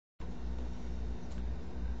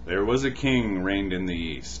There was a king reigned in the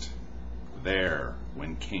east, there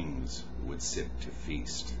when kings would sit to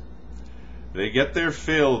feast. They get their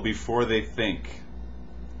fill before they think,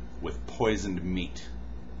 with poisoned meat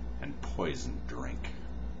and poisoned drink.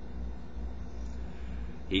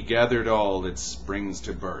 He gathered all that springs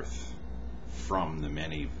to birth from the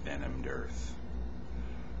many venomed earth.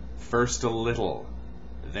 First a little,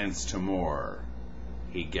 thence to more,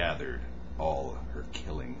 he gathered all her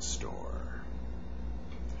killing store.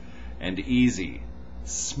 And easy,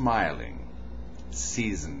 smiling,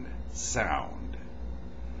 seasoned, sound,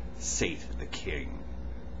 sate the king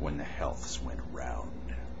when the healths went round.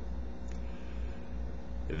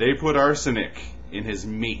 They put arsenic in his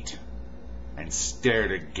meat and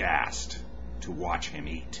stared aghast to watch him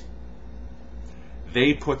eat.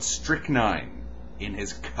 They put strychnine in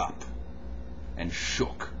his cup and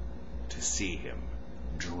shook to see him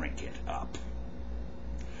drink it up.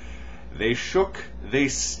 They shook, they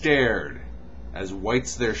stared, as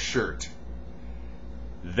white's their shirt.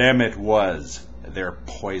 Them it was their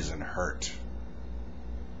poison hurt.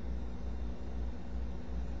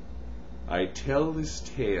 I tell this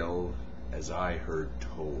tale as I heard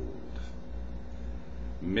told.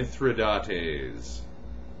 Mithridates,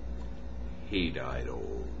 he died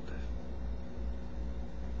old.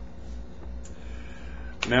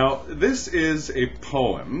 Now, this is a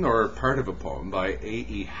poem, or part of a poem, by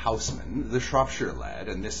A.E. Houseman, the Shropshire lad,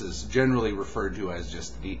 and this is generally referred to as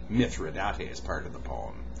just the Mithridates part of the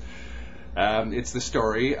poem. It's the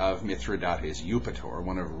story of Mithridates Eupator,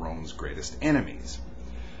 one of Rome's greatest enemies.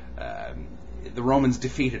 The Romans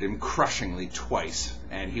defeated him crushingly twice,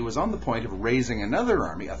 and he was on the point of raising another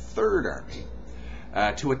army, a third army,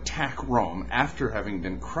 to attack Rome after having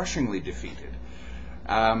been crushingly defeated.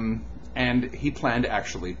 And he planned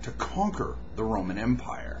actually to conquer the Roman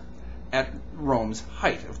Empire at Rome's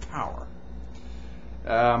height of power.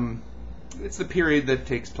 It's the period that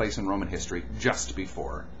takes place in Roman history just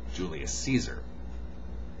before Julius Caesar.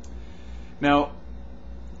 Now,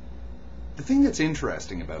 the thing that's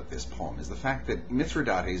interesting about this poem is the fact that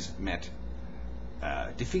Mithridates met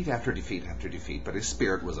defeat after defeat after defeat, but his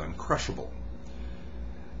spirit was uncrushable.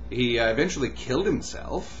 He eventually killed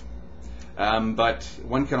himself, but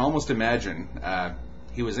one can almost imagine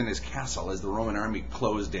he was in his castle as the Roman army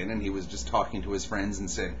closed in, and he was just talking to his friends and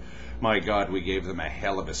said, "My God, we gave them a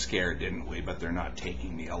hell of a scare, didn't we? But they're not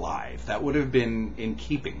taking me alive." That would have been in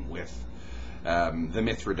keeping with the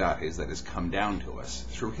Mithridates that has come down to us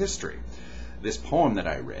through history. This poem that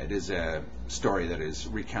I read is a story that is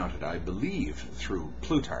recounted, I believe, through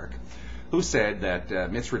Plutarch, who said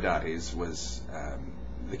that Mithridates was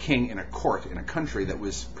the king in a court in a country that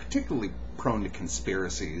was particularly prone to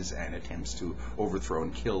conspiracies and attempts to overthrow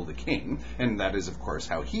and kill the king, and that is, of course,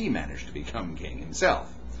 how he managed to become king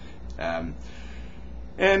himself.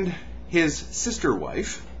 And his sister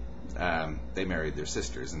wife, they married their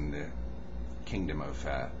sisters in the kingdom of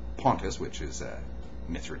Pontus, which is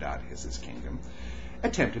Mithridates' kingdom,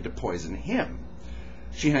 attempted to poison him.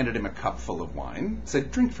 She handed him a cup full of wine,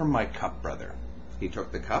 said, "Drink from my cup, brother." He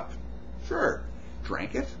took the cup, sure,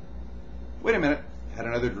 drank it. Wait a minute, had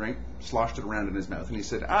another drink, sloshed it around in his mouth, and he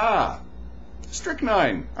said, "Ah,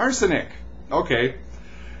 strychnine, arsenic. Okay,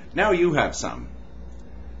 now you have some."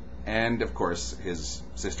 And, of course, his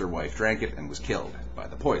sister wife drank it and was killed by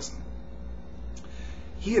the poison.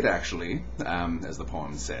 He had actually, as the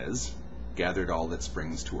poem says, gathered all that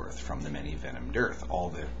springs to earth from the many venomed earth, all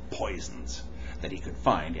the poisons that he could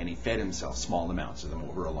find, and he fed himself small amounts of them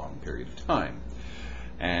over a long period of time.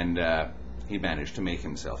 And he managed to make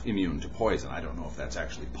himself immune to poison. I don't know if that's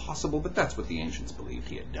actually possible, but that's what the ancients believed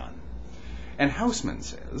he had done. And Houseman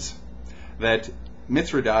says that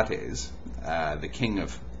Mithridates, the king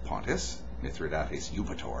of Pontus, Mithridates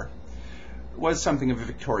Eupator, was something of a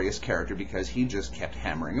victorious character because he just kept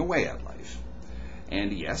hammering away at life.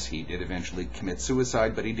 And yes, he did eventually commit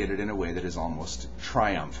suicide, but he did it in a way that is almost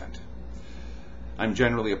triumphant. I'm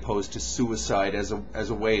generally opposed to suicide as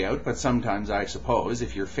a way out, but sometimes I suppose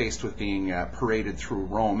if you're faced with being paraded through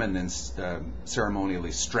Rome and then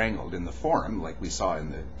ceremonially strangled in the Forum, like we saw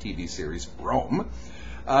in the TV series Rome,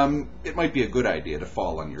 it might be a good idea to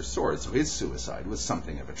fall on your sword. So his suicide was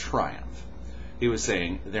something of a triumph. He was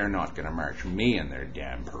saying, they're not going to march me in their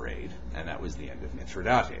damn parade, and that was the end of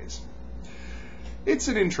Mithridates. It's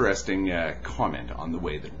an interesting comment on the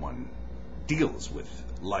way that one deals with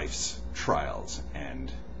life's trials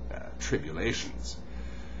and tribulations.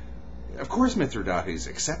 Of course, Mithridates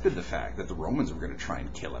accepted the fact that the Romans were going to try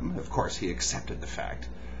and kill him. Of course, he accepted the fact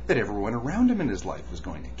that everyone around him in his life was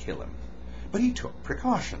going to kill him. But he took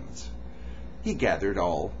precautions. He gathered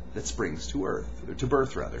all that springs to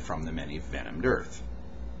birth from the many venomed earth.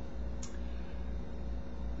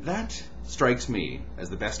 That strikes me as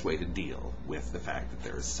the best way to deal with the fact that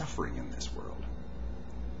there is suffering in this world.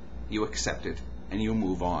 You accept it and you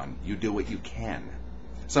move on. You do what you can.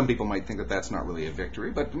 Some people might think that that's not really a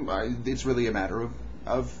victory, but it's really a matter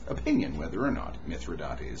of opinion whether or not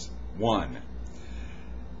Mithridates won.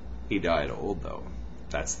 He died old, though.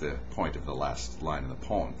 That's the point of the last line of the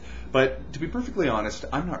poem. But to be perfectly honest,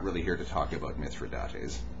 I'm not really here to talk about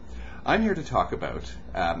Mithridates. I'm here to talk about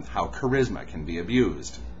how charisma can be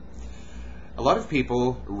abused. A lot of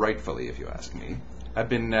people, rightfully if you ask me, have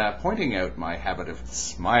been pointing out my habit of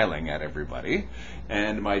smiling at everybody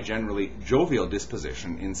and my generally jovial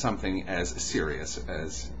disposition in something as serious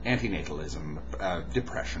as antinatalism,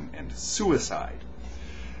 depression, and suicide.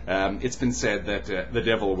 It's been said that the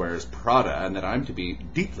devil wears Prada and that I'm to be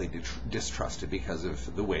deeply distrusted because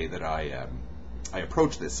of the way that I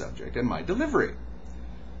approach this subject and my delivery.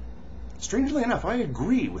 Strangely enough, I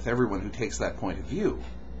agree with everyone who takes that point of view.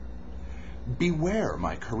 Beware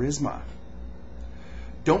my charisma.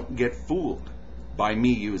 Don't get fooled by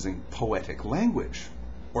me using poetic language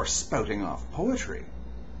or spouting off poetry.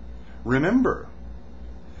 Remember,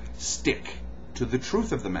 stick to the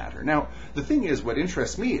truth of the matter. Now, the thing is, what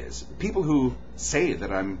interests me is people who say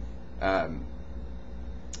that I'm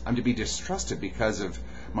to be distrusted because of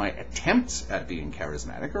my attempts at being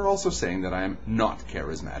charismatic are also saying that I'm not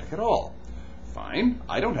charismatic at all. Fine,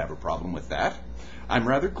 I don't have a problem with that. I'm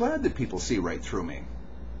rather glad that people see right through me.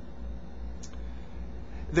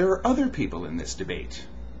 There are other people in this debate.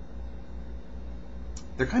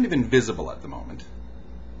 They're kind of invisible at the moment,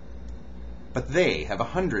 but they have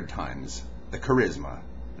 100 times the charisma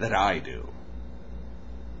that I do.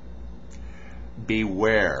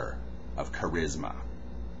 Beware of charisma.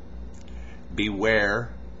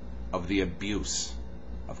 Beware of the abuse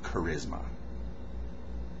of charisma.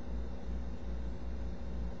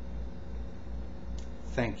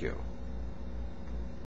 Thank you.